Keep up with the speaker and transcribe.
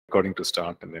recording to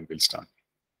start, and then we'll start.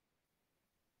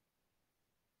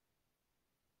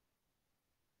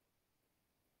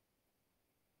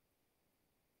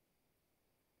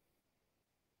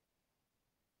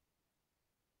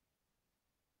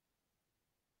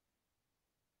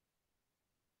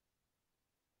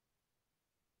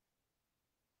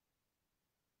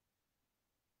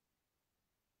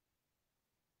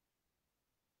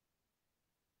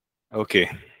 Okay,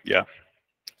 yeah,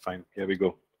 fine. Here we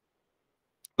go.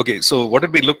 Okay, so what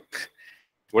did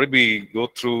we go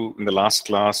through in the last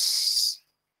class?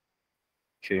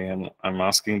 Okay, I'm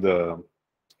asking the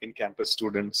in-campus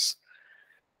students,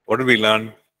 what did we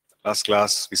learn last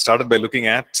class? We started by looking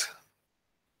at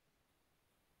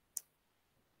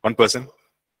one person.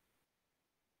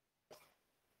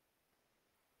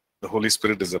 The Holy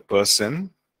Spirit is a person.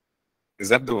 Is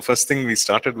that the first thing we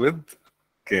started with?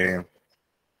 Okay.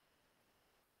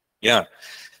 Yeah.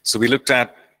 So we looked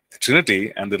at the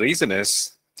Trinity, and the reason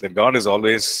is that God is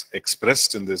always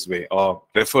expressed in this way, or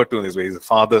referred to in this way, the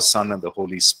Father, Son, and the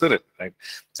Holy Spirit, right?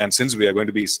 And since we are going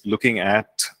to be looking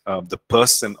at the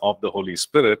person of the Holy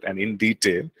Spirit, and in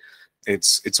detail,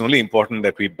 it's only important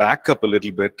that we back up a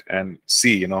little bit and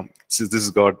see, you know, since this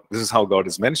is God, this is how God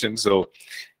is mentioned. So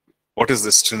what is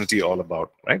this Trinity all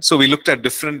about, right? So we looked at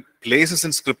different places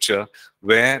in Scripture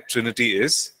where Trinity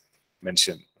is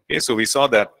mentioned. Okay, so we saw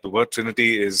that the word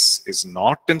Trinity is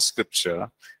not in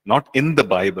Scripture, not in the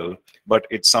Bible, but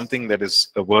it's something that is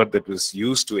a word that was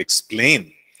used to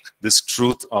explain this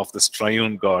truth of this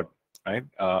triune God, right?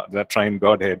 That triune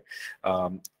Godhead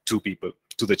to people,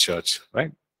 to the church,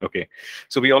 right? Okay,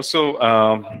 so we also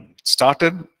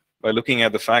started by looking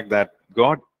at the fact that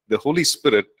God, the Holy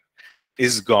Spirit,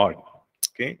 is God.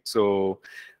 Okay, so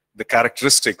the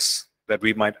characteristics that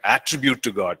we might attribute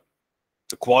to God,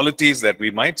 the qualities that we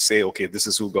might say, okay, this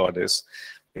is who God is,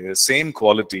 the same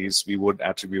qualities we would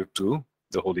attribute to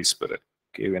the Holy Spirit.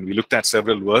 Okay, when we looked at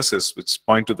several verses which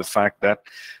point to the fact that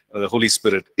the Holy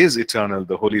Spirit is eternal,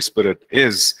 the Holy Spirit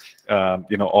is,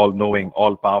 all-knowing,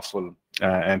 all-powerful,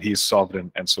 and He is sovereign,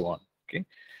 and so on. Okay,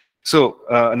 so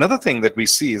another thing that we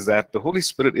see is that the Holy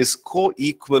Spirit is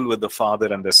co-equal with the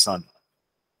Father and the Son.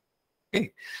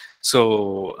 Okay.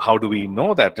 So how do we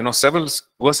know that? You know, several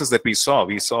verses that we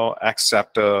saw Acts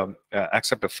chapter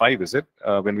 5, is it?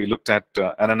 When we looked at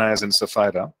Ananias and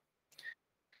Sapphira.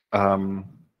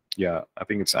 Yeah, I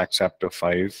think it's Acts chapter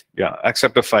 5. Yeah, Acts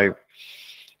chapter 5.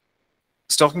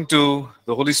 It's talking to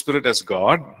the Holy Spirit as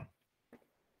God.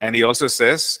 And he also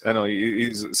says,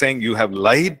 he's saying you have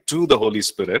lied to the Holy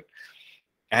Spirit.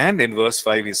 And in verse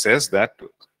 5, he says that,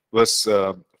 verse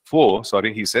 4,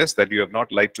 he says that you have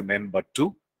not lied to men but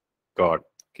to God.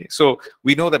 Okay, so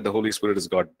we know that the Holy Spirit is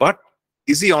God, but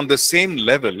is He on the same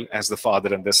level as the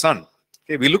Father and the Son?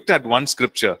 Okay, we looked at one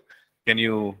scripture. Can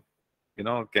you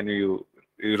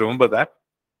remember that?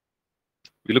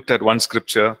 We looked at one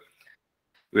scripture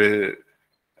while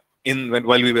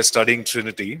we were studying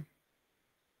Trinity,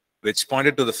 which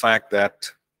pointed to the fact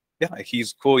that, yeah,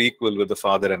 He's co-equal with the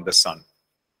Father and the Son.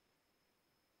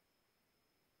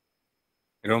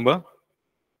 Remember?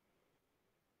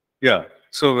 Yeah.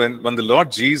 So when the Lord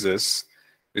Jesus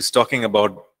is talking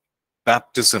about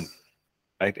baptism,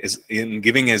 right, is in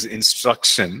giving His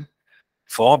instruction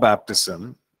for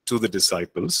baptism to the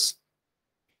disciples,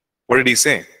 what did He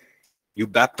say? You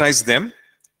baptize them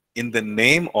in the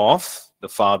name of the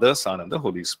Father, Son, and the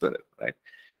Holy Spirit, right?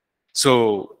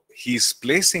 So He's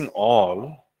placing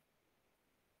all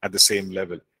at the same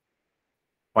level,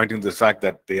 pointing to the fact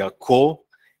that they are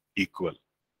co-equal.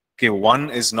 Okay, one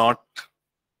is not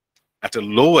at a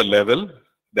lower level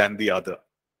than the other.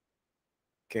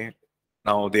 Okay,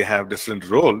 now they have different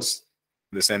roles.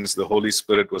 In the sense, the Holy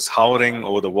Spirit was hovering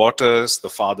over the waters, the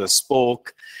Father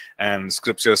spoke, and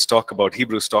scriptures talk about,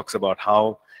 Hebrews talks about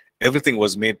how everything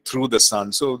was made through the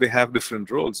Son. So they have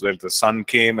different roles. Well, the Son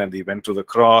came and He went to the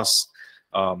cross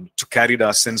to carry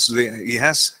our sins. So He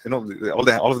has,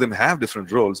 all of them have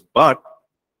different roles, but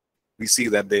we see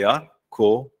that they are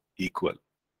co-equal.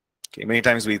 Okay, many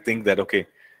times we think that, okay,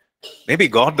 maybe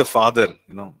God the Father,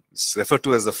 is referred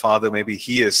to as the Father, maybe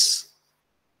He is,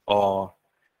 or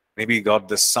maybe God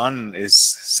the Son is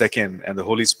second and the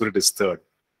Holy Spirit is third.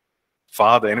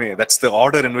 Father, anyway, that's the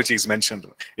order in which He's mentioned.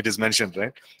 It is mentioned,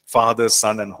 right? Father,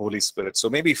 Son, and Holy Spirit. So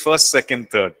maybe first, second,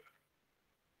 third.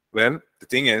 Well, the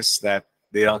thing is that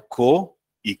they are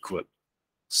co-equal,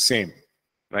 same,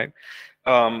 right?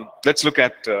 Let's look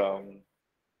at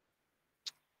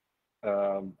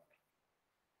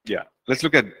let's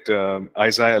look at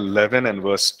Isaiah 11 and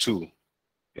verse 2.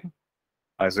 Okay?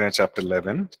 Isaiah chapter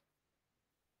 11.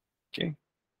 Okay.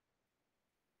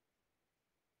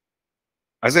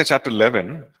 Isaiah chapter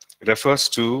 11 refers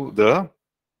to the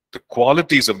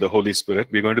qualities of the Holy Spirit.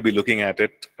 We're going to be looking at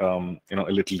it, a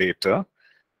little later.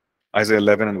 Isaiah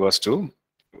 11 and verse 2.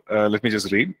 Let me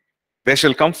just read. There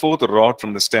shall come forth a rod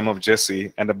from the stem of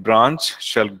Jesse, and a branch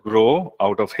shall grow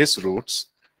out of his roots.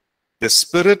 The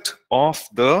Spirit of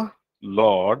the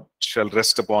Lord shall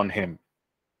rest upon him.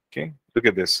 Okay, look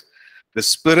at this. The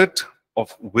Spirit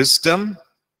of wisdom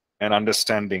and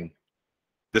understanding.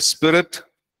 The Spirit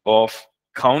of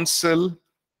counsel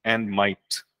and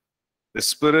might. The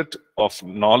Spirit of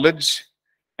knowledge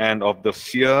and of the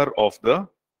fear of the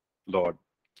Lord.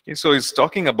 Okay, so he's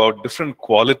talking about different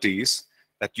qualities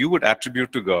that you would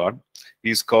attribute to God.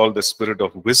 He's called the Spirit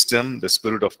of wisdom, the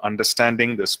Spirit of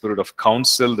understanding, the Spirit of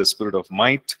counsel, the Spirit of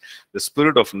might, the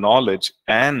Spirit of knowledge,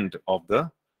 and of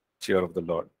the fear of the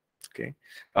Lord. Okay,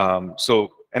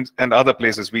 and other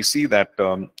places we see that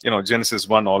Genesis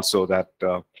 1 also, that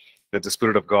the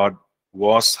Spirit of God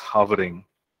was hovering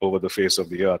over the face of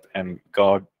the earth, and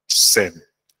God said.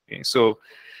 Okay, so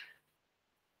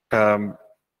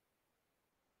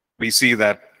we see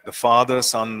that the Father,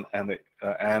 Son,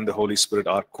 and the Holy Spirit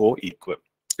are co-equal.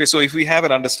 Okay, so if we have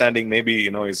an understanding, maybe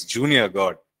is junior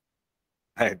God.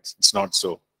 Right? It's not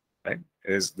so. Right?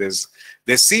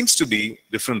 There seems to be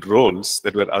different roles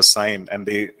that were assigned, and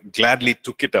they gladly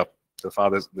took it up. The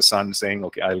Father, the Son, saying,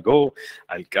 "Okay, I'll go.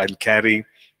 I'll carry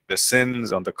the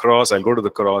sins on the cross. I'll go to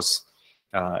the cross."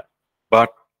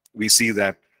 But we see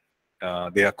that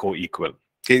they are co-equal.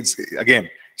 Okay,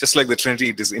 again, just like the Trinity,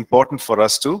 it is important for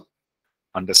us to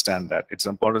understand that. It's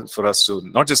important for us to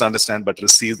not just understand, but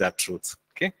receive that truth.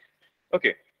 Okay.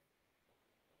 Okay.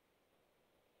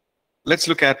 Let's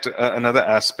look at another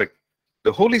aspect.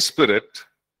 The Holy Spirit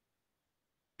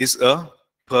is a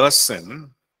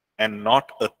person and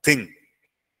not a thing.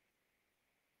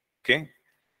 Okay.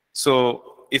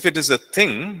 So if it is a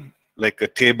thing, like a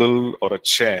table or a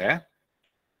chair,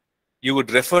 you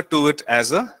would refer to it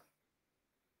as a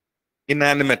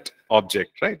inanimate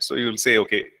object, right? So you'll say,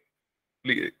 okay,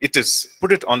 it is,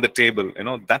 put it on the table,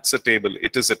 that's a table,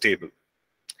 it is a table.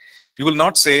 You will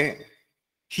not say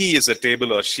he is a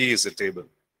table or she is a table,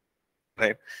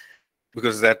 right?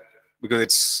 Because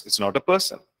it's not a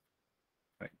person,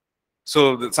 right?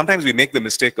 So sometimes we make the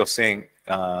mistake of saying,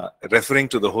 referring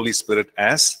to the Holy Spirit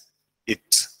as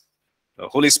it. The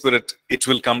Holy Spirit, it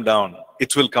will come down,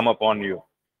 it will come upon you,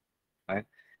 right?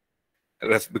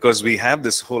 Because we have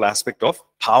this whole aspect of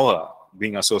power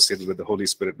being associated with the Holy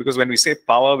Spirit. Because when we say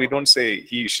power, we don't say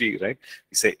he, she, right?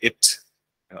 We say it,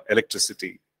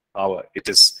 electricity, power. It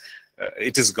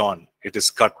is gone, it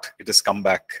is cut, it has come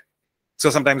back. So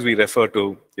sometimes we refer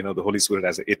to the Holy Spirit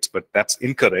as it, but that's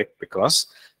incorrect, because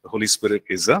the Holy Spirit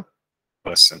is a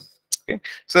person. Okay,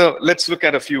 so let's look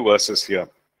at a few verses here.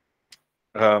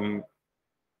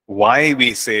 Why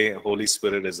we say Holy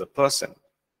Spirit is a person.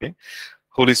 Okay,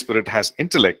 Holy Spirit has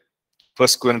intellect. 1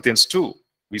 Corinthians 2.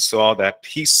 We saw that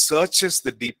he searches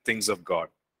the deep things of God.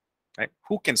 Right?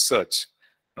 Who can search?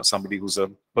 Somebody who's a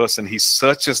person, he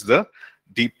searches the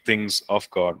deep things of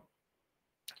God.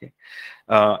 Okay.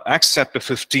 Acts chapter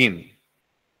 15.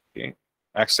 Okay.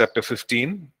 Acts chapter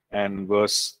 15 and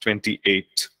verse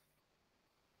 28.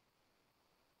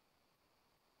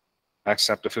 Acts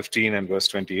chapter 15 and verse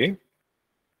 28.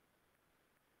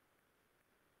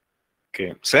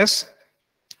 Okay, it says,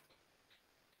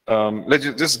 let's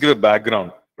just give a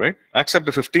background. Right? Acts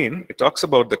chapter 15, it talks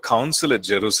about the council at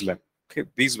Jerusalem. Okay,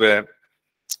 these were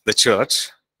the church,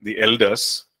 the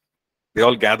elders, they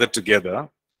all gathered together.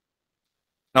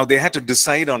 Now they had to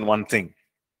decide on one thing,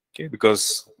 okay,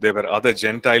 because there were other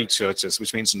Gentile churches,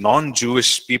 which means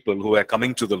non-Jewish people who were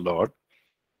coming to the Lord.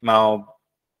 Now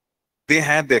they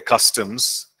had their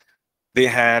customs. They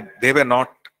were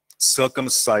not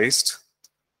circumcised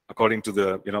according to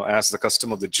the, as the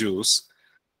custom of the Jews.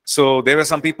 So there were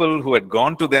some people who had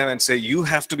gone to them and say, you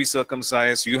have to be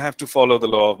circumcised, you have to follow the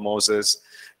law of Moses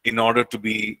in order to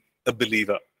be a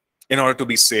believer, in order to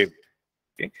be saved.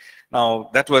 Okay?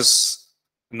 Now that was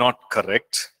not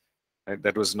correct. Right?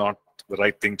 That was not the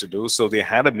right thing to do. So they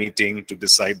had a meeting to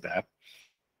decide that.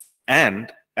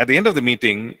 And at the end of the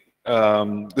meeting,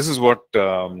 this is what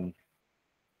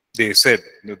they said.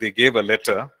 They gave a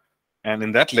letter, and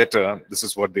in that letter, this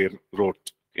is what they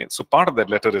wrote. Okay, so part of that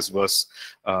letter is verse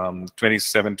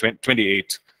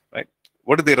 28, right?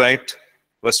 What did they write?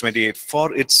 Verse 28,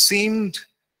 for it seemed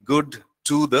good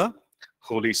to the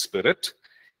Holy Spirit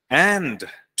and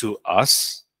to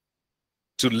us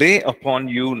to lay upon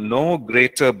you no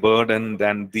greater burden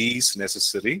than these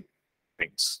necessary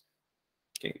things.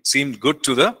 Okay, it seemed good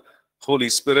to the Holy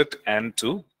Spirit and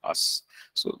to us.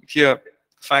 So here,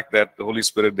 The fact that the Holy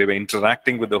Spirit, they were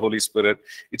interacting with the Holy Spirit,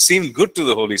 it seemed good to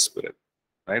the Holy Spirit,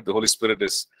 right? The Holy Spirit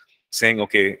is saying,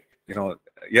 okay,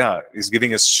 yeah, he's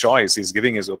giving his choice, he's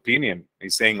giving his opinion.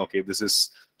 He's saying, okay, this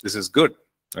is good,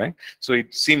 right? So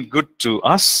it seemed good to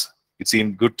us, it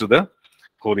seemed good to the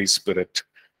Holy Spirit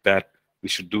that we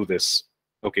should do this.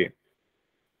 Okay.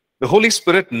 The Holy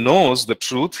Spirit knows the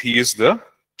truth. He is the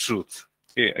truth.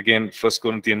 Okay, again, 1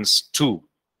 Corinthians 2.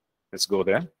 Let's go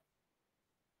there.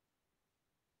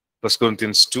 1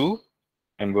 Corinthians 2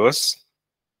 and verse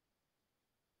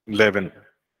 11.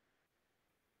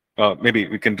 Maybe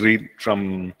we can read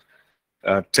from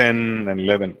 10 and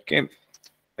 11. Okay.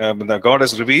 God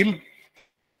has revealed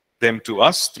them to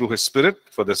us through his Spirit,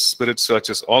 for the Spirit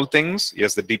searches all things,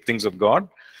 yes, the deep things of God.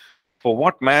 For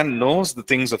what man knows the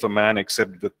things of a man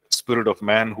except the spirit of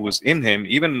man who is in him?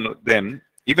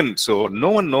 Even so, no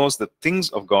one knows the things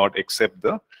of God except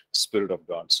the Spirit of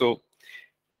God. So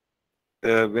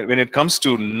when it comes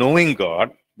to knowing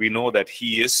God, we know that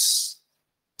he is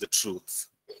the truth,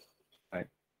 right?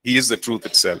 He is the truth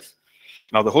itself.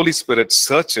 Now the Holy Spirit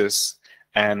searches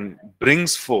and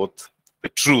brings forth the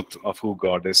truth of who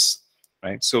God is,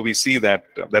 right? So we see that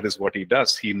that is what he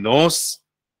does. He knows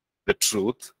the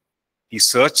truth. He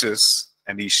searches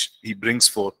and he brings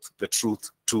forth the truth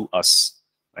to us,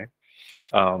 right?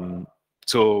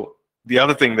 So the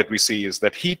other thing that we see is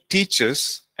that he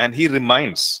teaches and he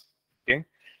reminds. Okay,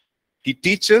 he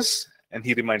teaches and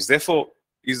he reminds. Therefore,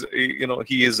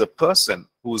 he is a person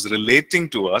who is relating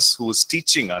to us, who is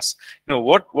teaching us.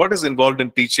 What is involved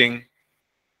in teaching?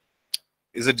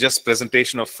 Is it just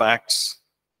presentation of facts,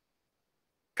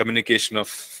 communication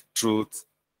of truth?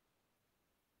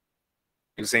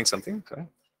 You're saying something? Sorry.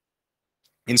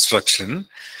 Instruction.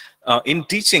 In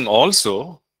teaching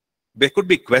also, there could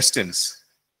be questions,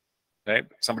 right?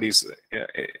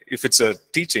 If it's a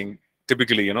teaching,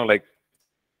 typically, like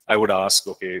I would ask,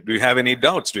 okay, do you have any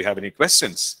doubts? Do you have any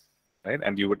questions? Right?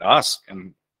 And you would ask,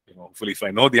 and hopefully if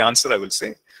I know the answer, I will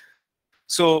say.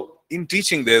 So in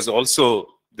teaching, there's also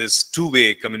this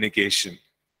two-way communication,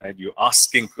 right? You're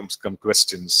asking some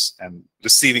questions and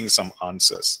receiving some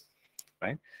answers,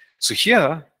 right? So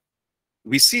here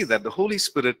we see that the Holy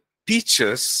Spirit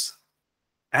teaches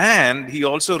and he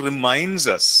also reminds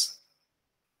us,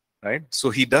 right? So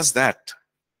he does that.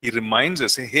 He reminds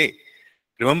us, hey,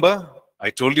 remember, I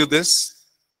told you this.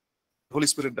 The Holy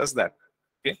Spirit does that.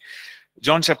 Okay.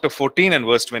 John chapter 14 and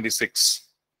verse 26.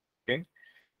 Okay.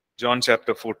 John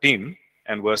chapter 14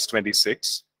 and verse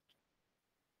 26.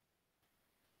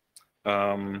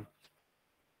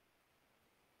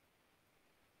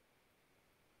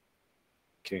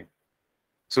 Okay.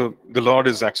 So the Lord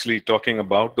is actually talking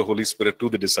about the Holy Spirit to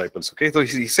the disciples. Okay. So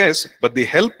he says, but the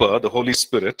Helper, the Holy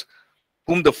Spirit,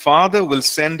 whom the Father will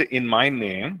send in my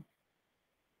name,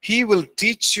 he will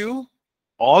teach you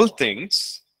all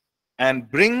things and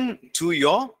bring to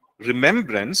your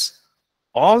remembrance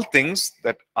all things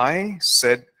that I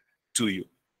said to you.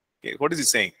 Okay, what is he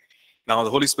saying? Now the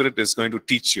Holy Spirit is going to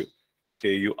teach you.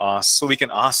 Okay, you ask. So we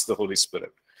can ask the Holy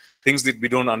Spirit. Things that we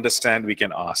don't understand, we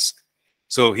can ask.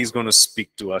 So he's going to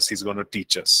speak to us. He's going to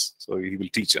teach us. So he will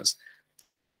teach us.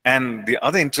 And the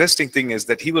other interesting thing is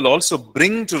that he will also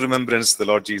bring to remembrance, the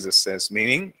Lord Jesus says,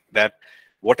 meaning that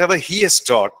whatever he has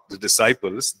taught the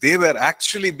disciples, they were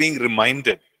actually being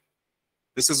reminded.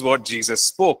 This is what Jesus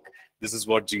spoke. This is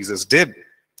what Jesus did.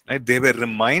 Right? They were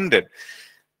reminded.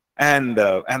 And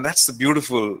that's the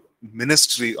beautiful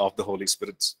ministry of the Holy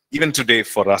Spirit, even today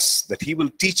for us, that he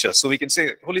will teach us. So we can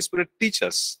say, Holy Spirit, teach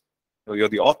us. You're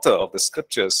the author of the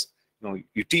scriptures.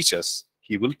 You teach us.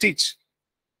 He will teach.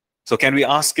 So can we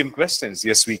ask him questions?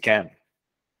 Yes, we can.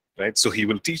 Right? So he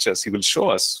will teach us. He will show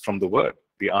us from the word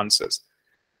the answers.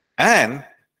 And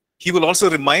he will also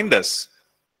remind us.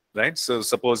 Right? So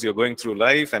suppose you're going through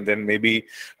life and then maybe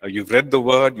you've read the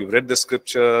word, you've read the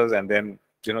scriptures, and then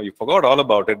you forgot all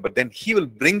about it, but then he will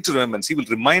bring to remembrance, he will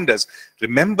remind us,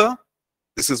 remember,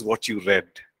 this is what you read.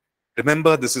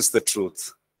 Remember, this is the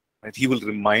truth. Right? He will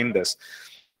remind us.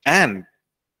 And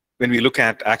when we look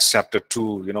at Acts chapter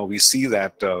 2, we see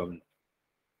that the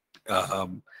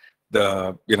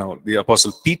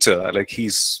Apostle Peter, like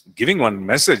he's giving one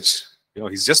message.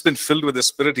 He's just been filled with the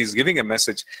Spirit. He's giving a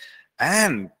message.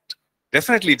 And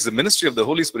definitely it's the ministry of the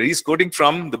Holy Spirit. He's quoting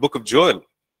from the book of Joel,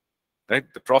 right?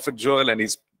 The prophet Joel, and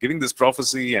he's giving this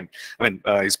prophecy, and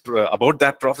he's about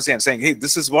that prophecy and saying, hey,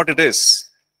 this is what it is.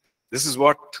 This is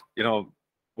what,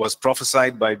 was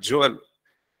prophesied by Joel.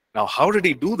 Now, how did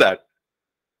he do that?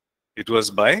 It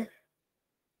was by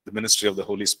the ministry of the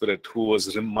Holy Spirit, who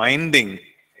was reminding,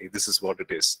 hey, this is what it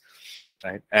is,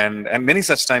 right? And many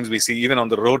such times we see, even on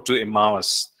the road to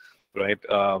Emmaus, right?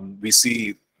 We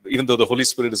see, even though the Holy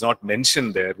Spirit is not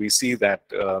mentioned there, we see that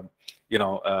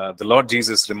the Lord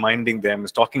Jesus reminding them,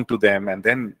 is talking to them, and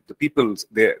then the people,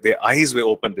 their eyes were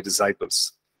opened, the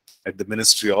disciples, at the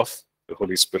ministry of the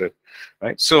Holy Spirit,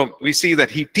 right? So we see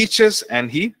that he teaches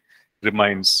and he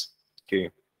reminds. Okay,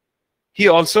 he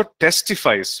also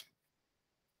testifies,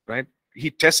 right? He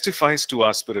testifies to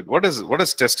our spirit. What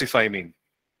does testify mean?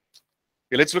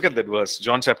 Okay, let's look at that verse,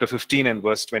 John chapter 15 and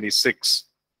verse 26.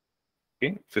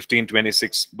 Okay,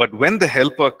 15:26. But when the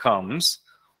Helper comes,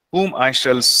 whom I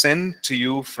shall send to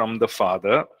you from the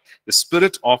Father, the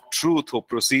Spirit of truth who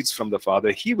proceeds from the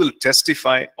Father, he will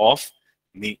testify of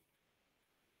me.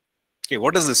 Okay,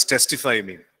 what does this testify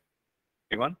mean?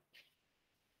 Anyone?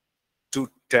 To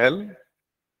tell?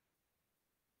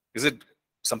 Is it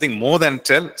something more than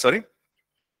tell? Sorry?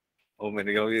 Oh man,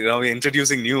 we're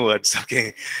introducing new words.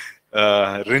 Okay.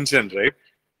 Rinchen, right?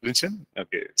 Rinchen?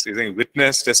 Okay. So you're saying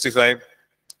witness, testify.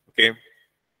 Okay.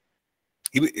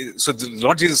 So the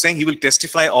Lord Jesus is saying he will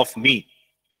testify of me.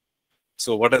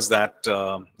 So what does that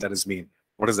mean?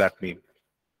 What does that mean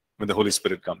when the Holy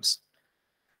Spirit comes?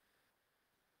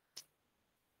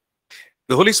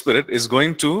 The Holy Spirit is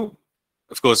going to,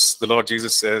 of course, the Lord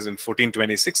Jesus says in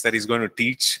 14:26 that he's going to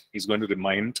teach, he's going to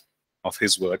remind of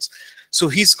his words. So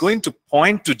he's going to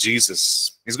point to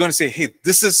Jesus. He's going to say, hey,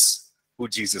 this is who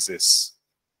Jesus is.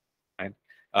 Right?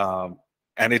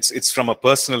 And it's from a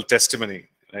personal testimony.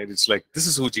 Right? It's like, this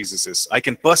is who Jesus is. I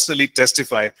can personally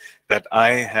testify that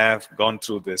I have gone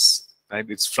through this. Right?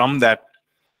 It's from that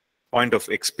point of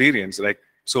experience, right?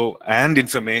 So, and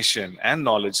information and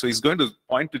knowledge. So he's going to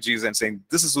point to Jesus and saying,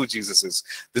 this is who Jesus is.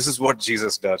 This is what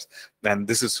Jesus does. And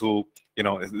this is who,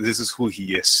 this is who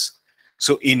he is.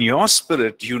 So in your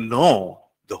spirit, the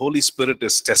Holy Spirit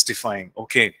is testifying,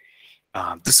 okay,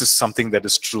 this is something that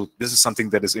is truth. This is something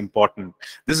that is important.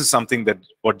 This is something that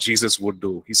what Jesus would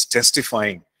do. He's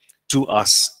testifying to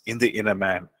us in the inner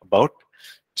man about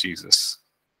Jesus.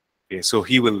 Okay, so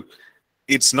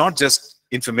it's not just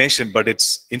information, but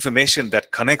it's information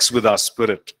that connects with our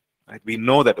spirit. Right? We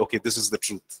know that, okay, this is the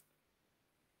truth.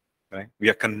 Right? We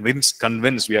are convinced,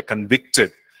 we are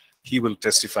convicted. He will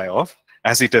testify of,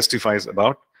 as he testifies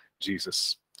about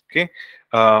Jesus. Okay.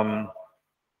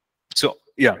 So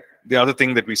yeah, the other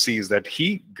thing that we see is that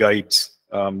he guides.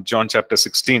 John chapter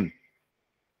 16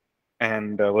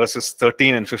 and verses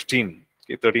 13 and 15.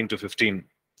 Okay, 13 to 15.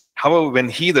 However, when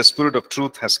he, the Spirit of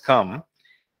truth, has come,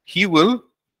 he will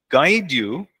guide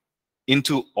you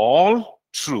into all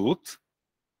truth,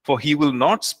 for he will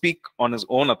not speak on his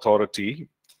own authority,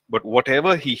 but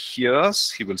whatever he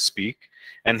hears, he will speak,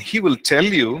 and he will tell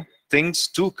you things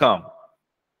to come.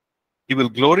 He will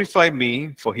glorify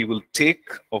me, for he will take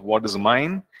of what is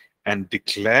mine and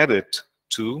declare it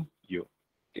to you.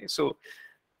 Okay, so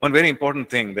one very important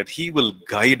thing, that he will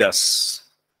guide us.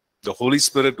 The Holy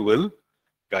Spirit will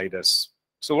guide us.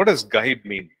 So what does guide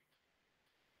mean?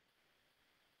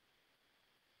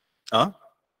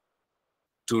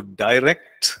 To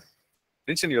direct.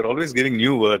 Attention, you're always giving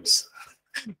new words.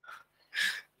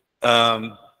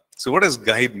 So what does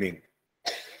guide mean?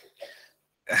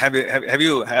 Have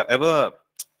you ever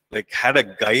had a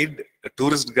guide, a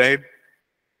tourist guide?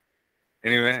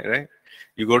 Anyway, right?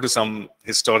 You go to some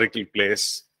historical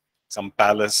place, some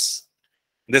palace.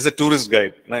 There's a tourist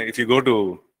guide. Now, if you go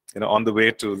to, on the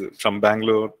way from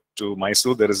Bangalore to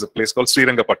Mysore, there is a place called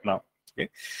Srirangapatna, okay,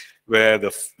 where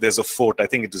there's a fort. I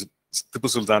think it is Tipu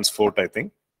Sultan's fort, I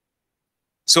think.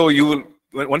 So you will,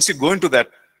 once you go into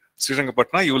that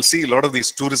Srirangapatna, you will see a lot of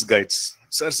these tourist guides.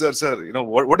 Sir,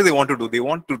 what do they want to do? They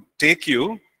want to take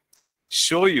you,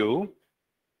 show you,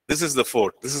 this is the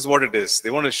fort, this is what it is. They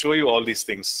want to show you all these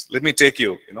things. Let me take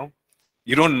you,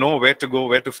 You don't know where to go,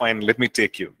 where to find, let me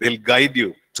take you. They'll guide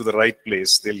you to the right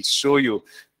place. They'll show you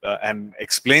and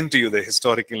explain to you the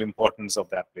historical importance of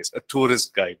that place. A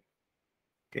tourist guide.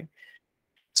 Okay.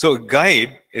 So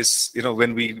guide is,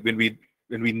 when we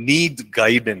need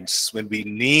guidance, when we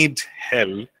need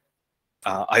help,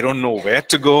 I don't know where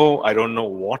to go, I don't know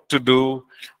what to do,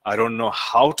 I don't know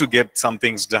how to get some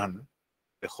things done,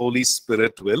 the Holy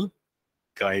Spirit will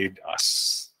guide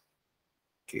us.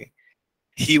 Okay.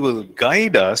 He will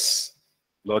guide us,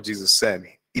 Lord Jesus said,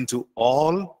 into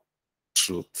all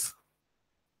truth.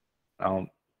 Now,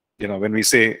 when we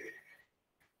say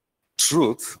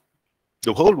truth,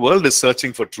 the whole world is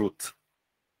searching for truth.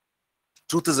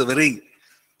 Truth is a very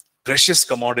precious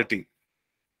commodity.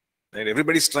 Right?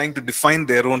 Everybody's trying to define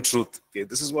their own truth. Okay,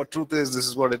 this is what truth is, this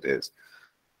is what it is.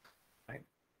 Right?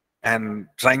 And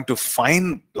trying to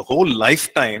find the whole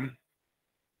lifetime,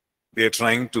 they're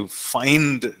trying to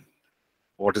find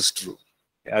what is true.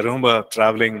 I remember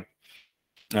traveling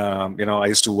I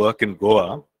used to work in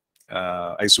Goa.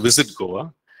 I used to visit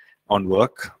Goa on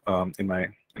work in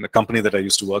the company that I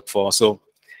used to work for. So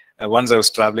once I was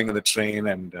traveling in the train,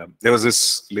 and there was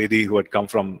this lady who had come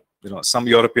from some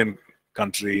European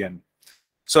country, and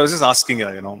so I was just asking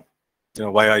her,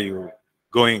 why are you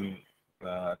going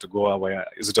to Goa?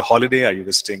 Is it a holiday? Are you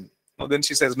visiting? Well, then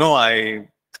she says, no, I've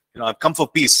come for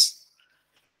peace.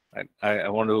 I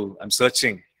want to. I'm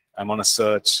searching. I'm on a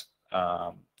search.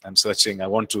 I'm searching. I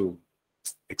want to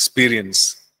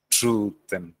experience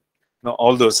truth, and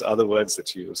all those other words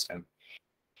that you used. And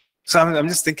so I'm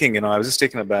just thinking, I was just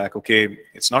taken aback. Okay,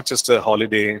 it's not just a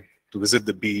holiday to visit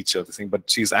the beach or the thing, but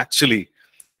she's actually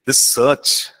this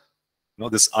search,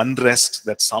 this unrest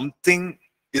that something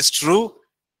is true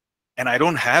and I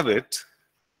don't have it,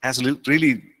 has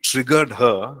really triggered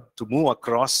her to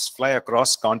fly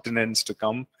across continents to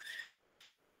come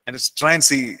and just try and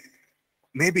see,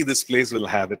 maybe this place will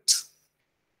have it.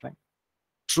 Right?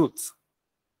 Truth,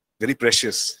 very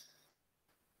precious.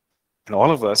 And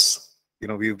all of us,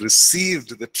 we've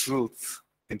received the truth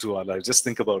into our lives. Just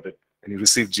think about it. When you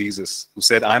receive Jesus, who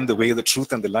said, I'm the way, the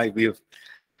truth, and the life, we have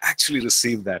actually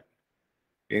received that.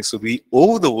 Okay, so we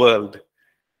owe the world,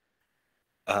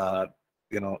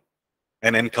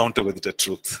 an encounter with the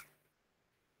truth.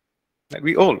 And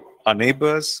we owe our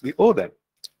neighbors, we owe them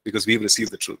because we've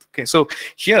received the truth. Okay, so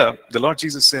here the Lord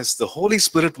Jesus says the Holy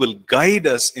Spirit will guide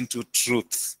us into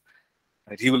truth.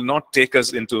 Right? He will not take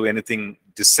us into anything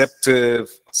deceptive,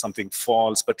 something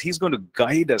false, but He's going to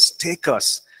guide us, take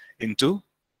us into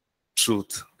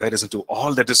truth, guide us into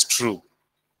all that is true.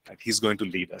 Right? He's going to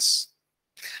lead us.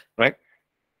 Right?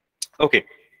 Okay.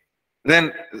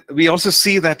 Then we also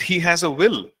see that He has a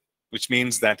will, which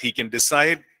means that He can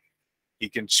decide, He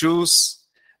can choose.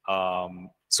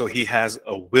 So He has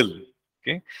a will.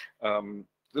 Okay.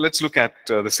 Let's look at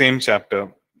the same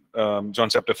chapter, John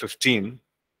chapter 15.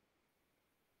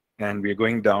 And we're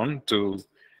going down to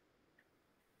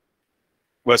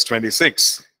verse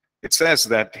 26. It says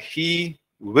that He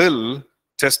will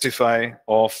testify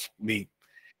of me.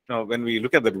 Now, when we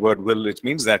look at that word will, it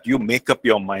means that you make up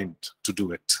your mind to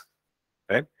do it.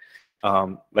 Right?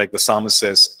 Like the psalmist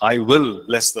says, I will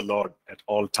bless the Lord at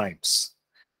all times.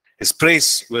 His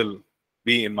praise will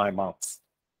be in my mouth.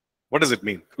 What does it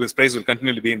mean? His praise will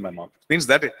continually be in my mouth. It means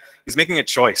that He's making a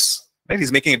choice. Right?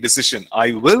 He's making a decision.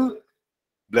 I will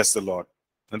bless the Lord.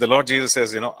 And the Lord Jesus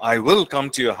says, I will come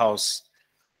to your house,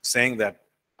 saying that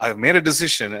I've made a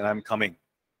decision and I'm coming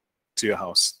to your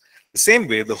house. The same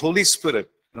way, the Holy Spirit,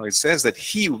 it says that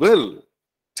He will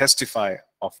testify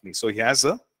of me. So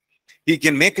He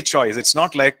can make a choice. It's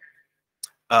not like,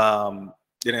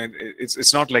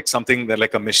 it's not like something that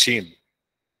like a machine,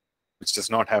 which does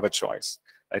not have a choice.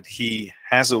 That He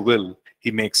has a will.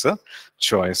 He makes a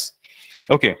choice.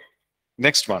 Okay,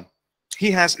 next one.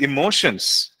 He has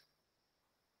emotions.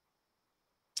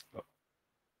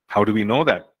 How do we know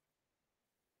that?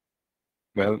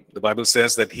 Well, the Bible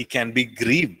says that He can be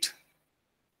grieved.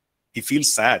 He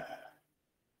feels sad,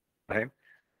 right?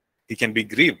 He can be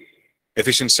grieved.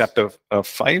 Ephesians chapter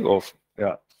 5 or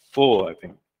 4, I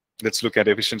think. Let's look at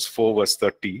Ephesians 4 verse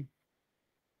 30.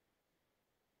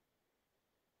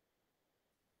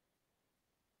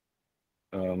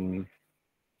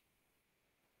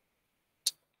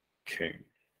 Okay.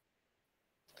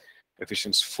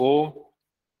 Ephesians 4.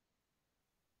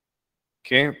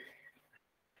 Okay.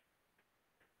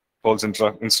 Paul's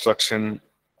instruction.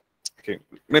 Okay.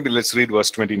 Maybe let's read verse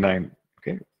 29.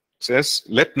 Okay. It says,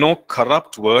 let no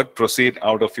corrupt word proceed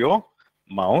out of your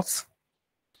mouth,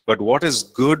 but what is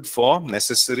good for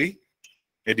necessary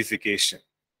edification.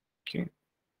 Okay.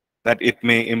 That it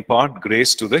may impart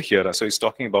grace to the hearer. So he's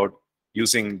talking about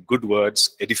using good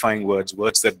words, edifying words,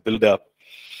 words that build up.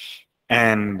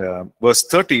 And verse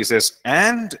 30 says,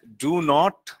 and do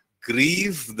not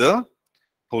grieve the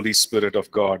Holy Spirit of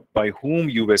God, by whom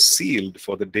you were sealed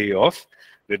for the day of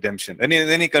redemption. And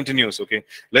then he continues, okay,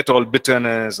 let all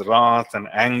bitterness, wrath, and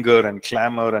anger, and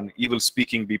clamor, and evil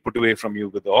speaking be put away from you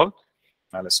with all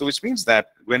malice. So which means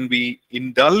that when we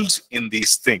indulge in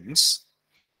these things,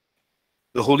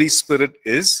 the Holy Spirit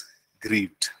is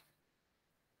grieved.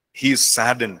 He is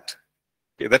saddened.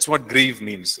 Okay, that's what grieve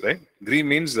means, right? Grieve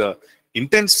means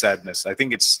intense sadness. I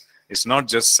think it's not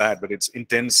just sad, but it's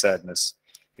intense sadness.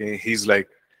 Okay, he's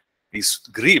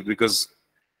grieved because,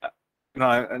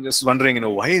 I'm just wondering,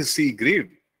 why is He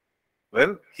grieved?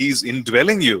 Well, He's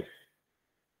indwelling you,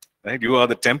 right? You are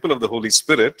the temple of the Holy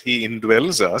Spirit. He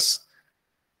indwells us,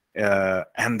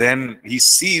 and then He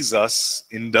sees us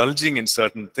indulging in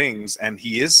certain things, and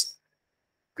He is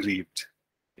grieved.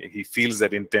 Okay, He feels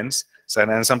that intense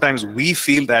sadness, and sometimes we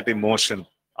feel that emotion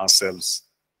ourselves.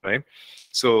 right?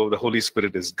 So the Holy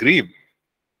Spirit is grieved.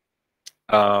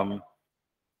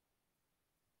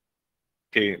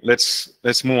 Okay,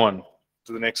 let's move on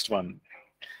to the next one.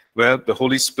 Well, the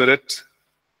Holy Spirit,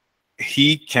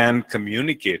 he can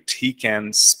communicate, he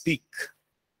can speak,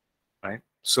 right?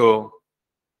 So,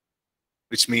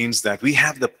 which means that we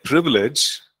have the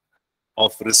privilege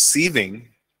of receiving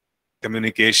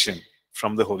communication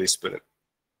from the Holy Spirit,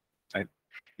 right?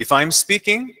 If I'm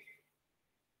speaking,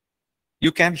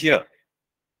 you can hear,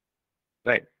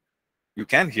 right? You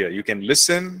can hear, you can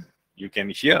listen, you can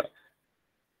hear.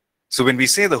 So when we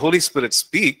say the Holy Spirit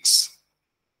speaks,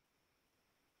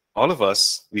 all of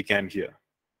us, we can hear,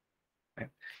 right?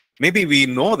 Maybe we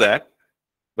know that,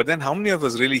 but then how many of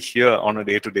us really hear on a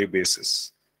day-to-day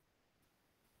basis,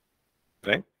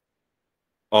 right?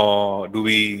 Or do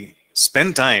we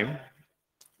spend time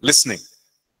listening?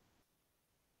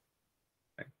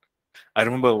 Right? I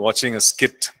remember watching a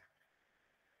skit.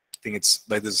 I think it's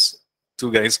by this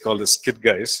two guys called the Skit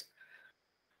Guys.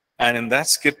 And in that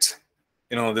skit,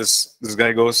 this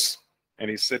guy goes and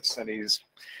he sits and he's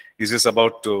just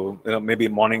about to, maybe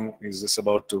morning, he's just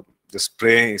about to just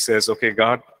pray. He says, okay,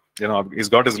 God, he's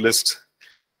got his list.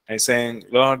 And he's saying,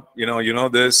 Lord,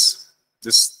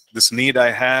 this need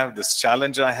I have, this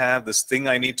challenge I have, this thing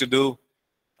I need to do.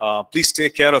 Please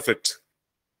take care of it.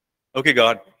 Okay,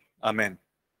 God, amen.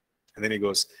 And then he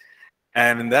goes.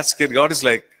 And in that skit, God is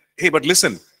like, hey, but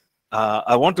listen,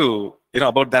 I want to,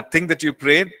 about that thing that you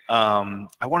prayed, I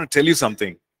want to tell you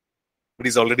something. But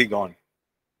he's already gone.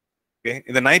 Okay.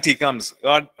 In the night he comes,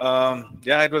 God,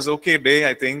 yeah, it was okay day,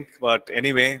 I think. But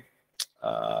anyway,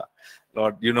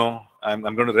 Lord, I'm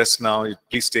going to rest now.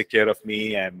 Please take care of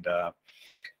me. And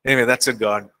anyway, that's it,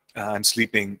 God. I'm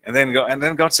sleeping. And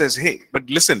then God says, hey, but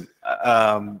listen,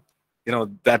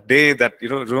 that day that,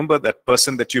 remember that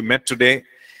person that you met today,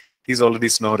 he's already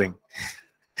snoring.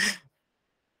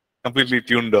 Completely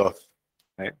tuned off.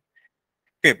 Right?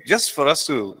 Okay, just for us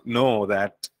to know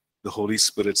that the Holy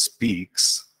Spirit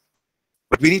speaks,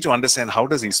 but we need to understand how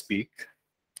does he speak,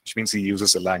 which means he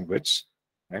uses a language,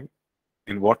 right?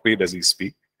 In what way does he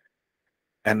speak?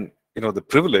 And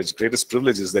the greatest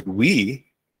privilege is that we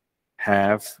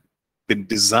have been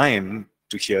designed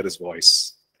to hear his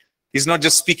voice. He's not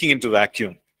just speaking into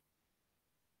vacuum.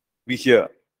 We hear,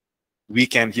 we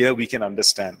can hear, we can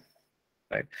understand,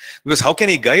 right? Because how can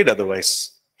he guide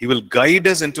otherwise? He will guide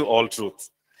us into all truth.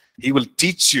 He will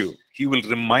teach you. He will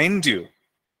remind you.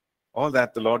 All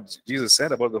that the Lord Jesus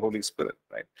said about the Holy Spirit,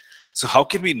 right? So how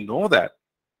can we know that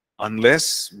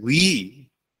unless we,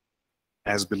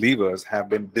 as believers, have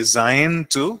been designed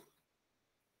to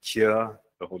hear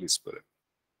the Holy Spirit?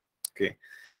 Okay.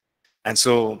 And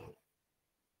so,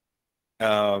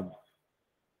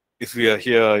 if we are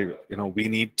here, we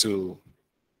need to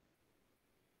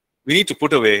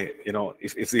put away,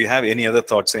 if we have any other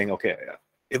thought saying, okay,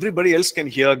 everybody else can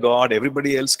hear God,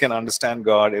 everybody else can understand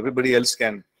God, everybody else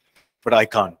can, but I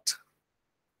can't,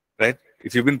 right?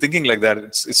 If you've been thinking like that,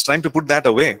 it's time to put that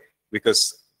away,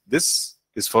 because this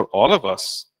is for all of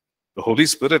us. The Holy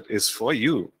Spirit is for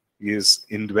you. He is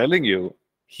indwelling you.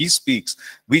 He speaks.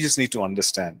 We just need to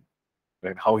understand,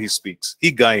 right, how he speaks.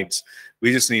 He guides.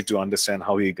 We just need to understand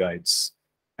how he guides.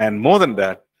 And more than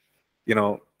that,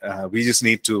 we just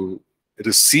need to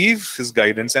receive his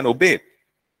guidance and obey it.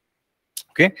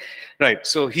 Okay, right.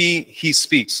 So he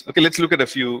speaks. Okay, let's look at a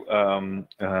few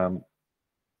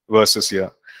verses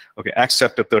here. Okay, Acts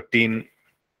chapter 13.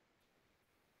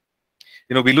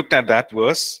 We looked at that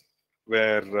verse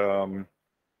where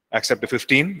Acts chapter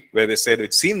 15, where they said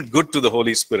it seemed good to the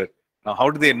Holy Spirit. Now, how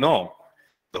do they know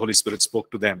the Holy Spirit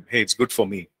spoke to them? Hey, it's good for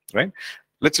me, right?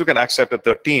 Let's look at Acts chapter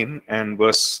 13 and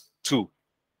verse 2.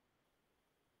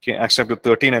 Okay, Acts chapter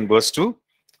 13 and verse 2.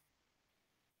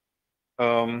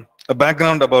 A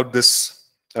background about this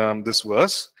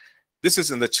verse. This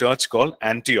is in the church called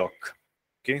Antioch.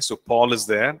 Okay, so Paul is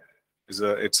there.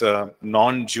 It's a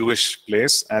non-Jewish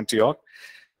place, Antioch.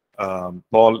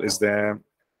 Paul is there.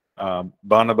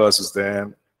 Barnabas is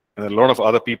there. And a lot of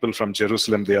other people from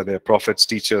Jerusalem, they are there. Prophets,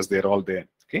 teachers, they're all there.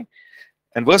 Okay.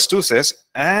 And verse 2 says,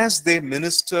 as they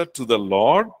ministered to the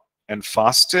Lord and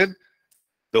fasted,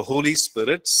 the Holy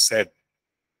Spirit said.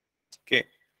 Okay.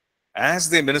 As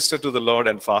they ministered to the Lord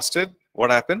and fasted,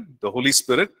 what happened? The Holy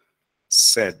Spirit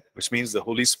said, which means the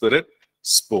Holy Spirit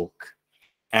spoke.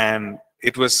 And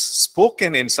it was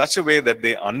spoken in such a way that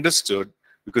they understood,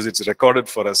 because it's recorded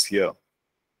for us here.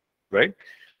 Right?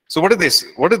 So what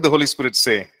did the Holy Spirit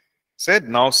say? Said,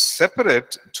 now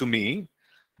separate to me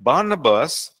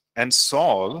Barnabas and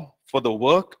Saul for the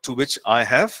work to which I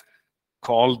have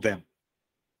called them.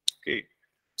 Okay.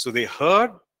 So they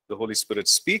heard the Holy Spirit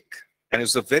speak, And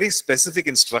it's a very specific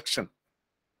instruction.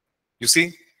 You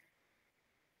see,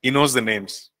 he knows the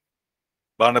names,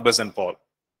 Barnabas and Paul,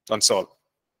 and Saul.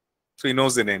 So he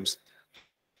knows the names.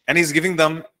 And he's giving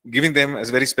them as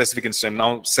very specific instruction.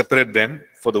 Now separate them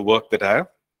for the work that I have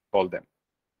called them.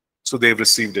 So they've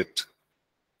received it.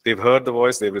 They've heard the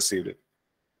voice, they've received it.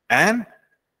 And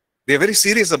they're very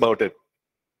serious about it.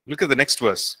 Look at the next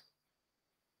verse.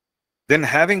 Then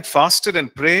having fasted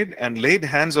and prayed and laid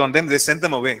hands on them, they sent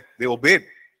them away. They obeyed.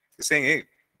 They're saying, hey,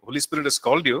 Holy Spirit has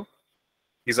called you.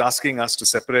 He's asking us to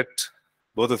separate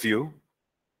both of you.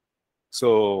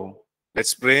 So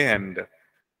let's pray and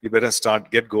you better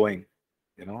get going.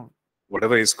 You know,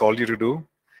 whatever He's called you to do,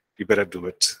 you better do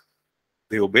it.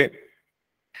 They obeyed.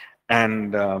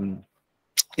 And,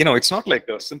 you know, it's not like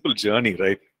a simple journey,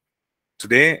 right?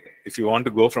 Today, if you want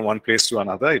to go from one place to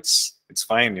another, it's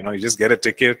fine. You know, you just get a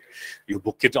ticket, you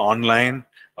book it online,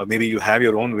 or maybe you have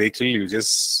your own vehicle, you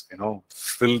just, you know,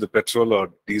 fill the petrol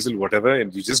or diesel, whatever,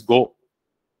 and you just go.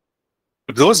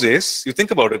 But those days, you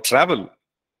think about it, travel.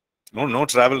 No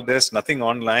travel desk, nothing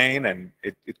online, and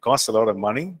it costs a lot of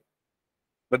money.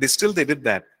 But they did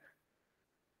that,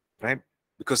 right?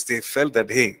 Because they felt that,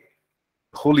 hey,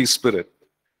 Holy Spirit,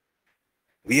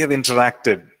 we have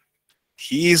interacted.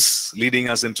 He's leading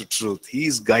us into truth.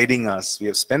 He's guiding us. We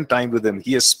have spent time with Him.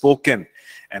 He has spoken.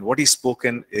 And what He's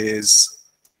spoken is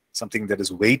something that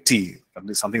is weighty,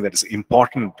 something that is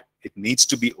important. It needs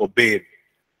to be obeyed.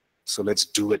 So let's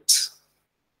do it.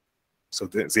 So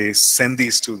they send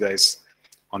these two guys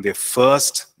on their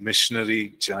first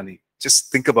missionary journey.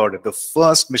 Just think about it. The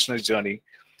first missionary journey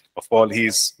of Paul,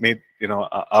 he's made, you know,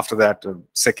 after that,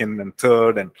 second and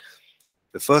third. And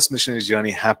the first missionary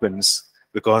journey happens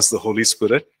because the Holy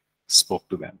Spirit spoke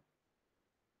to them,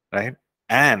 right?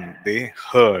 And they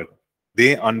heard,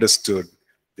 they understood,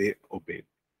 they obeyed.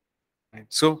 Right?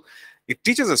 So it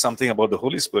teaches us something about the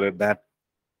Holy Spirit that,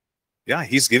 yeah,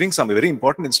 He's giving some very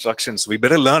important instructions. We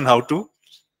better learn how to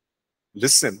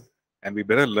listen, and we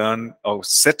better learn or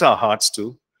set our hearts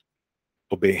to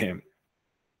obey Him.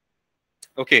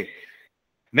 Okay,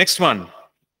 next one.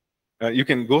 You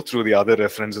can go through the other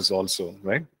references also,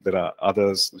 right? There are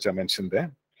others which I mentioned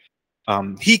there.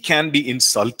 He can be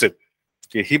insulted.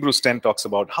 Okay, Hebrews 10 talks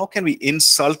about how can we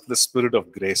insult the Spirit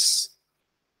of grace.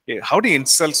 Okay, how do you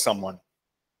insult someone?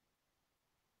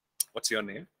 What's your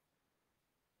name?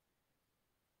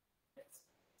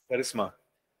 Charisma.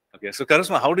 Okay, so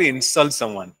Charisma, how do you insult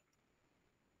someone?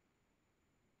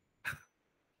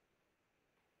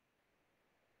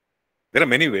 There are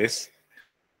many ways.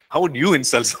 How would you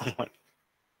insult someone?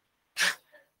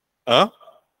 Huh?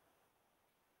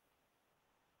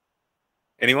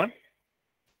 Anyone?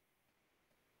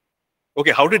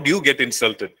 Okay, how did you get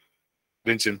insulted,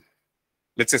 Vincent?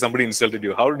 Let's say somebody insulted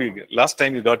you. How did you get? Last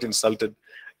time you got insulted,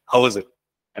 how was it?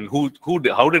 And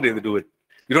how did they do it?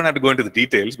 You don't have to go into the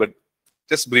details, but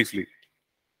just briefly.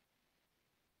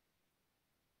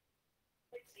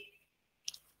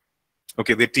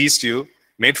 Okay, they teased you,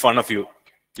 made fun of you.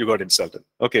 You got insulted.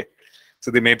 Okay, so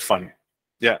they made fun.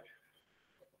 Yeah.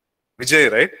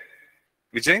 Vijay, right?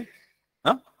 Vijay?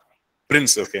 Huh?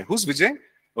 Prince, okay. Who's Vijay?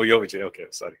 Oh, you're Vijay. Okay,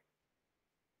 sorry.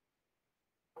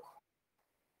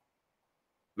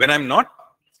 When I'm not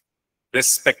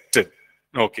respected.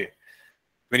 Okay.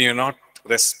 When you're not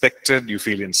respected, you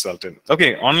feel insulted.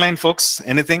 Okay, online folks,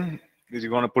 anything that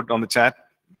you want to put on the chat?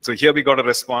 So here we got a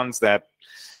response that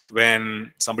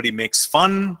when somebody makes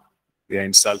fun, they are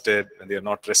insulted. When they are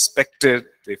not respected,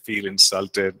 they feel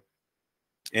insulted.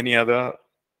 Any other?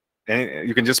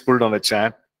 You can just put it on the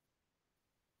chat.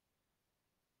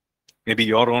 Maybe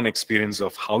your own experience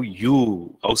of how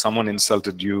someone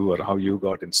insulted you or how you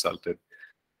got insulted.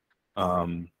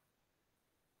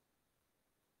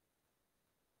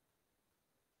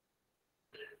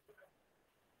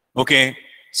 Okay,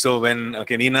 so when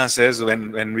Nina says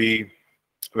when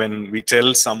we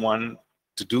tell someone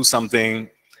to do something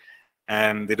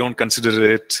and they don't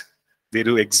consider it, they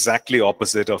do exactly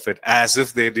opposite of it, as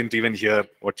if they didn't even hear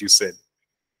what you said.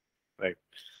 Right.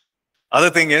 Other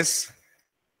thing is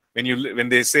when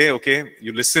they say, okay,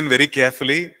 you listen very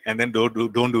carefully and then don't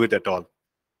do it at all.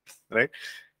 Right?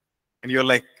 And you're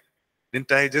like,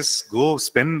 didn't I just go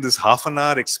spend this half an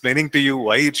hour explaining to you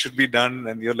why it should be done?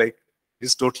 And you're like,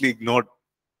 just totally ignored,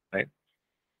 right?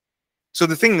 So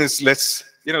the thing is, let's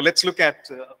look at,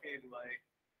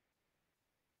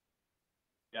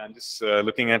 I'm just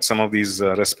looking at some of these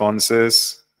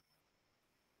responses.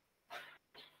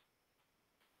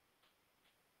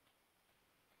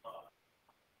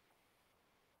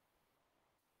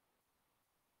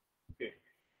 Okay.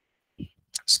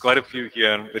 There's quite a few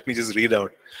here. Let me just read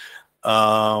out.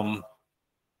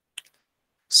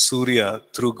 Surya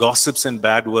through gossips and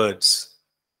bad words.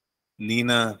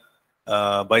 Nina,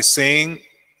 by saying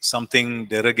something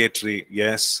derogatory,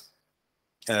 yes.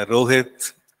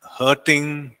 Rohit,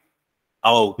 hurting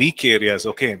our weak areas,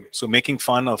 okay. So making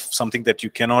fun of something that you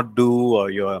cannot do or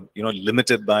you're,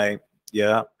 limited by,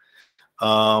 yeah.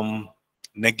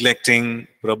 Neglecting,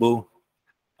 Prabhu.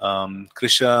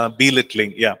 Krisha,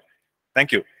 belittling, yeah.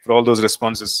 Thank you for all those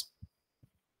responses.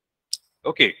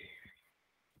 Okay.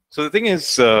 So the thing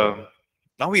is,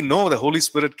 now we know the Holy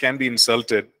Spirit can be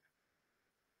insulted.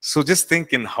 So just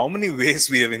think in how many ways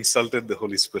we have insulted the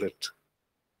Holy Spirit.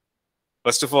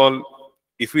 First of all,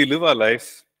 if we live our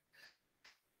life,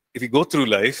 if we go through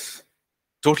life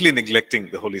totally neglecting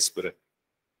the Holy Spirit,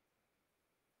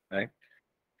 right?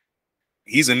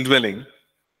 He's indwelling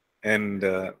and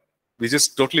we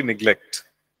just totally neglect.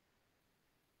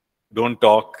 Don't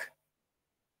talk,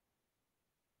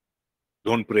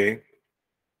 don't pray,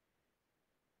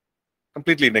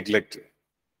 completely neglect.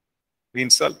 We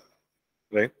insult,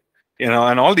 right?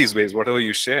 And all these ways, whatever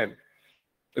you shared,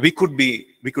 we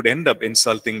could end up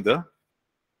insulting the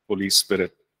Holy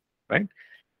Spirit, right?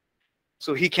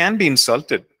 So he can be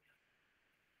insulted,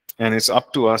 and it's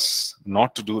up to us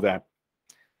not to do that.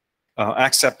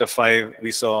 Acts chapter 5,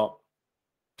 we saw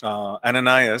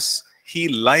Ananias, he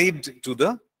lied to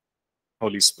the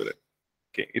Holy Spirit.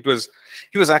 Okay,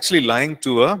 he was actually lying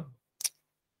to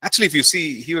actually, if you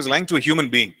see, he was lying to a human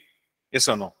being. Yes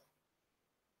or no?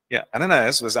 Yeah,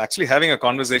 Ananias was actually having a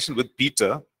conversation with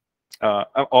Peter,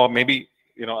 or maybe,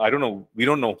 I don't know, we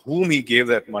don't know whom he gave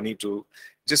that money to.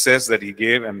 It just says that he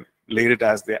gave and laid it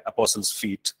as the apostles'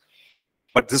 feet.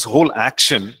 But this whole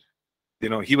action,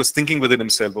 he was thinking within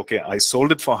himself, okay, I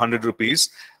sold it for 100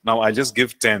 rupees. Now I'll just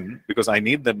give 10 because I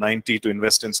need the 90 to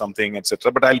invest in something,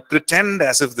 etc. But I'll pretend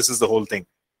as if this is the whole thing.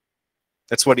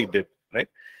 That's what he did, right?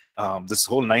 This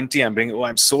whole 90 I'm bringing,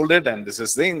 I've sold it and this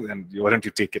is thing, and why don't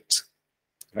you take it,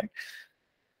 right?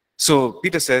 So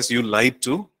Peter says, you lied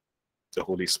to the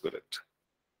Holy Spirit.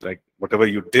 Like whatever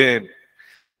you did,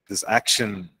 this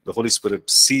action, the Holy Spirit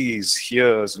sees,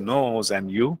 hears, knows,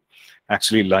 and you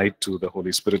actually lied to the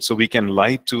Holy Spirit. So we can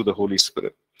lie to the Holy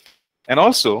Spirit. And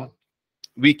also,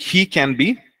 he can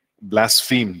be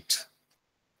blasphemed.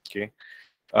 Okay.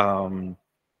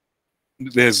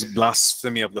 There's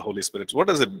blasphemy of the Holy Spirit.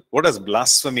 What does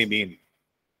blasphemy mean?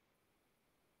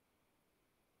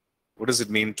 What does it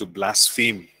mean to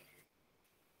blaspheme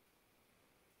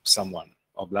someone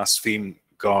or blaspheme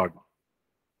God?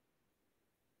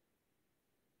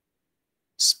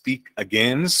 Speak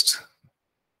against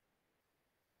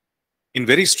in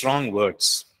very strong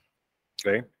words,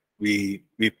 right? We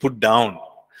put down,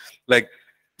 like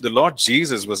the Lord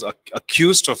Jesus was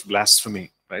accused of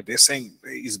blasphemy, right? They're saying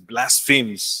he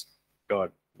blasphemes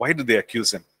God. Why did they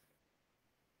accuse him?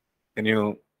 Can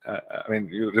you,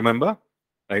 you remember,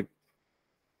 right?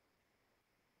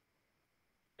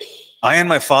 I and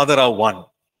my Father are one,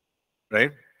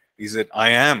 right? He said, I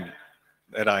am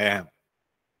that I am.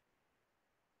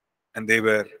 And they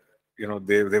were,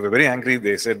 they were very angry.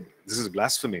 They said, this is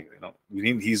blasphemy. We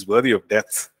mean he's worthy of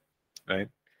death, right?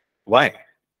 Why?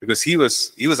 Because he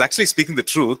was actually speaking the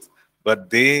truth, but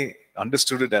they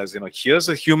understood it as, here's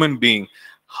a human being.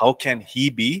 How can he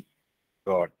be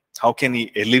God? How can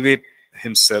he elevate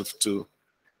himself to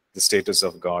the status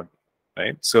of God,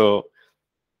 right? So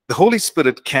the Holy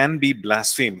Spirit can be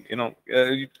blasphemed.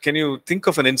 Can you think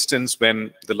of an instance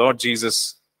when the Lord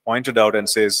Jesus pointed out and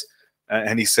says,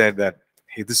 and he said that,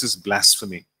 hey, this is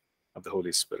blasphemy of the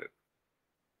Holy Spirit?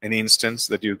 Any instance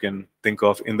that you can think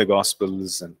of in the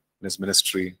Gospels and in his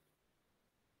ministry?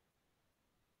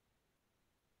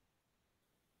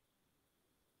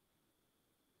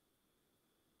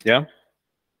 Yeah?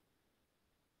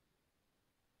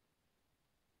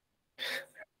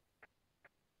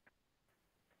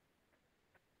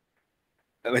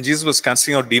 When Jesus was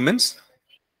casting out demons?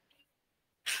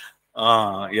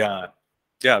 Yeah.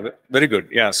 Yeah, very good.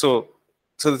 Yeah, so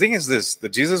the thing is this, that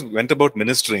Jesus went about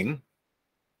ministering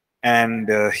and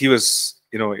he was,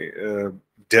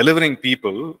 delivering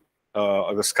people,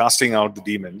 was casting out the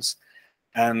demons.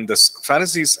 And the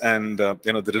Pharisees and,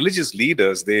 the religious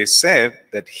leaders, they said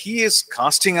that he is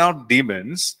casting out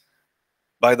demons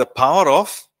by the power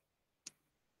of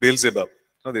Beelzebub.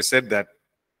 They said that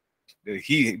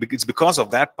it's because of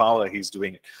that power he's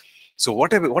doing it. So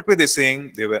what were they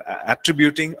saying? They were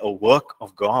attributing a work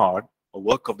of God, a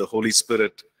work of the Holy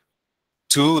Spirit,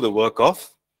 to the work of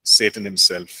Satan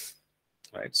himself,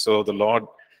 right? So the Lord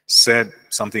said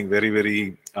something very,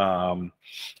 very,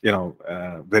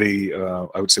 very,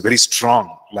 I would say, very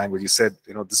strong language. He said,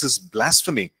 this is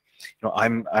blasphemy.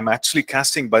 I'm actually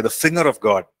casting by the finger of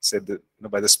God, said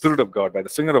by the Spirit of God, by the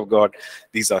finger of God,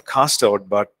 these are cast out.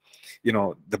 But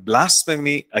the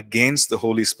blasphemy against the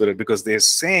Holy Spirit, because they're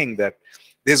saying that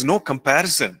there's no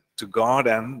comparison to God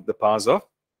and the powers of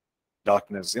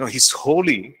darkness. He's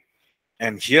holy,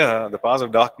 and here the powers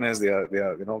of darkness, they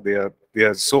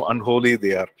are so unholy.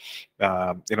 They are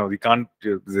we can't.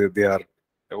 They are,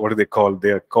 what do they call?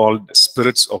 They are called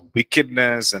spirits of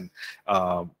wickedness and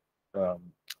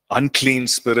unclean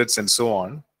spirits and so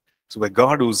on. So by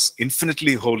God, who's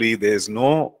infinitely holy, there's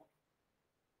no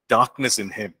darkness in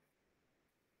him.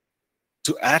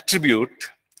 To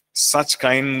attribute such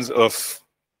kinds of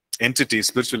entities,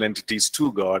 spiritual entities,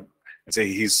 to God and say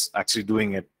he's actually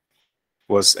doing it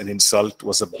was an insult,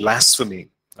 was a blasphemy,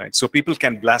 right? So people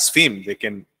can blaspheme. They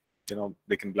can,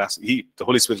 they can blaspheme. The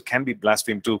Holy Spirit can be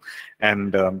blasphemed too.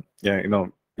 And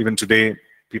even today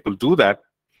people do that.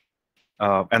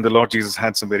 And the Lord Jesus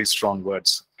had some very strong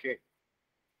words. Okay.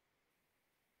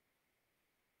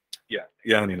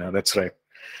 Yeah, Nina, that's right.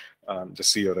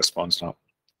 Just see your response now.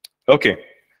 Okay,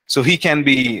 so he can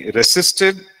be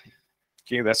resisted.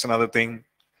 Okay, that's another thing,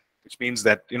 which means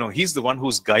that he's the one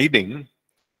who's guiding,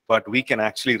 but we can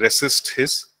actually resist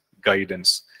his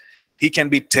guidance. He can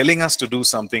be telling us to do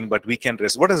something, but we can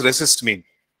resist. What does resist mean?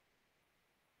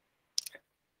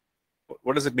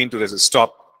 What does it mean to resist?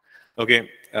 Stop. Okay,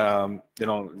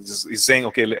 he's saying,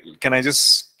 okay, can I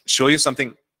just show you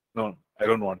something? No, I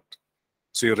don't want.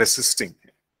 So you're resisting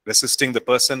the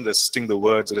person, resisting the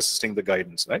words, resisting the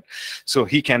guidance, right? So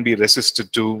he can be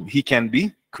resisted too. He can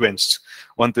be quenched.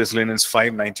 1 Thessalonians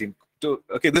 5:19.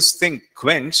 Okay, this thing,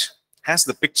 quench, has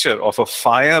the picture of a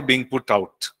fire being put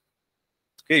out.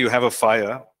 Okay, you have a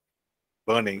fire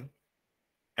burning,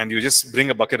 and you just bring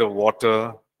a bucket of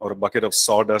water or a bucket of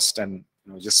sawdust and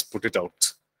just put it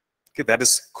out. Okay, that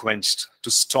is quenched, to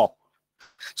stop.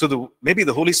 So maybe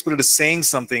the Holy Spirit is saying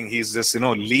something. He's just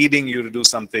leading you to do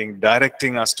something,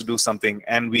 directing us to do something,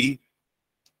 and we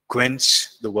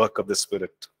quench the work of the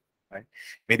Spirit, right?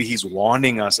 Maybe he's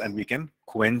warning us, and we can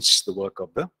quench the work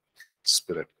of the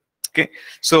Spirit. Okay,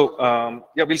 so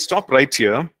yeah, we'll stop right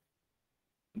here.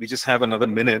 We just have another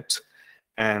minute,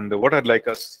 and what I'd like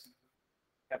us,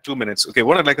 2 minutes. Okay,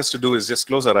 what I'd like us to do is just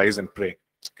close our eyes and pray.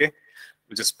 Okay,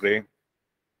 we'll just pray.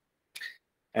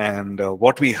 And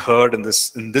what we heard in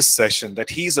this session, that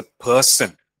he's a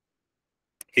person.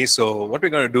 Okay, so what we're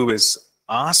going to do is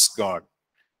ask God.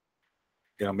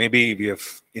 Maybe we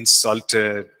have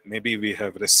insulted, maybe we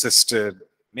have resisted,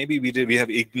 maybe we have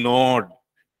ignored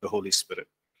the Holy Spirit.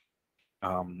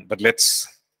 But let's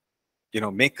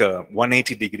make a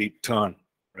 180-degree turn,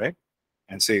 right?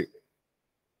 And say,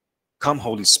 come,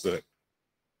 Holy Spirit,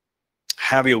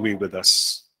 have your way with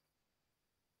us.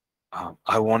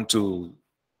 I want to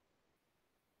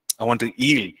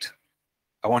yield.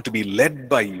 I want to be led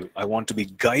by you. I want to be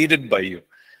guided by you.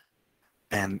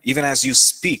 And even as you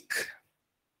speak,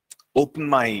 open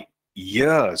my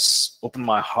ears, open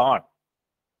my heart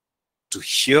to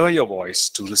hear your voice,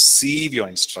 to receive your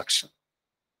instruction.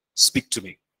 Speak to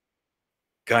me.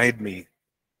 Guide me.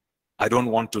 I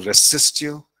don't want to resist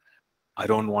you. I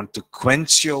don't want to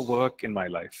quench your work in my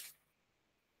life.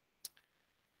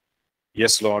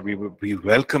 Yes, Lord, we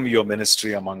welcome your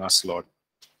ministry among us, Lord.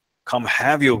 Come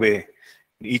have your way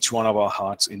in each one of our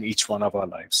hearts, in each one of our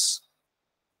lives.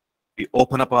 We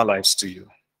open up our lives to you.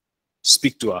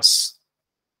 Speak to us.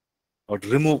 Lord,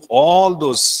 remove all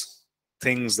those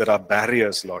things that are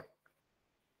barriers, Lord.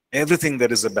 Everything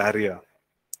that is a barrier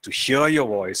to hear your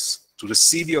voice, to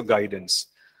receive your guidance,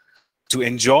 to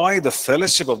enjoy the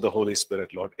fellowship of the Holy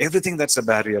Spirit, Lord. Everything that's a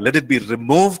barrier, let it be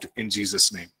removed in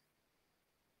Jesus' name.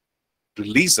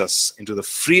 Release us into the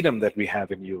freedom that we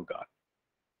have in you, God.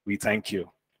 We thank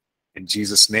you. In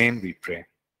Jesus' name we pray.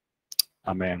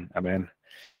 Amen. Amen.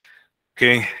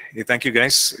 Okay. Thank you,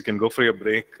 guys. You can go for your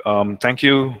break. Thank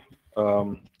you,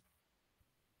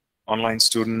 online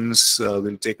students.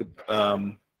 We'll take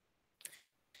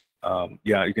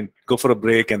yeah, you can go for a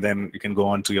break and then you can go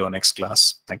on to your next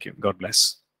class. Thank you. God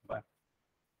bless.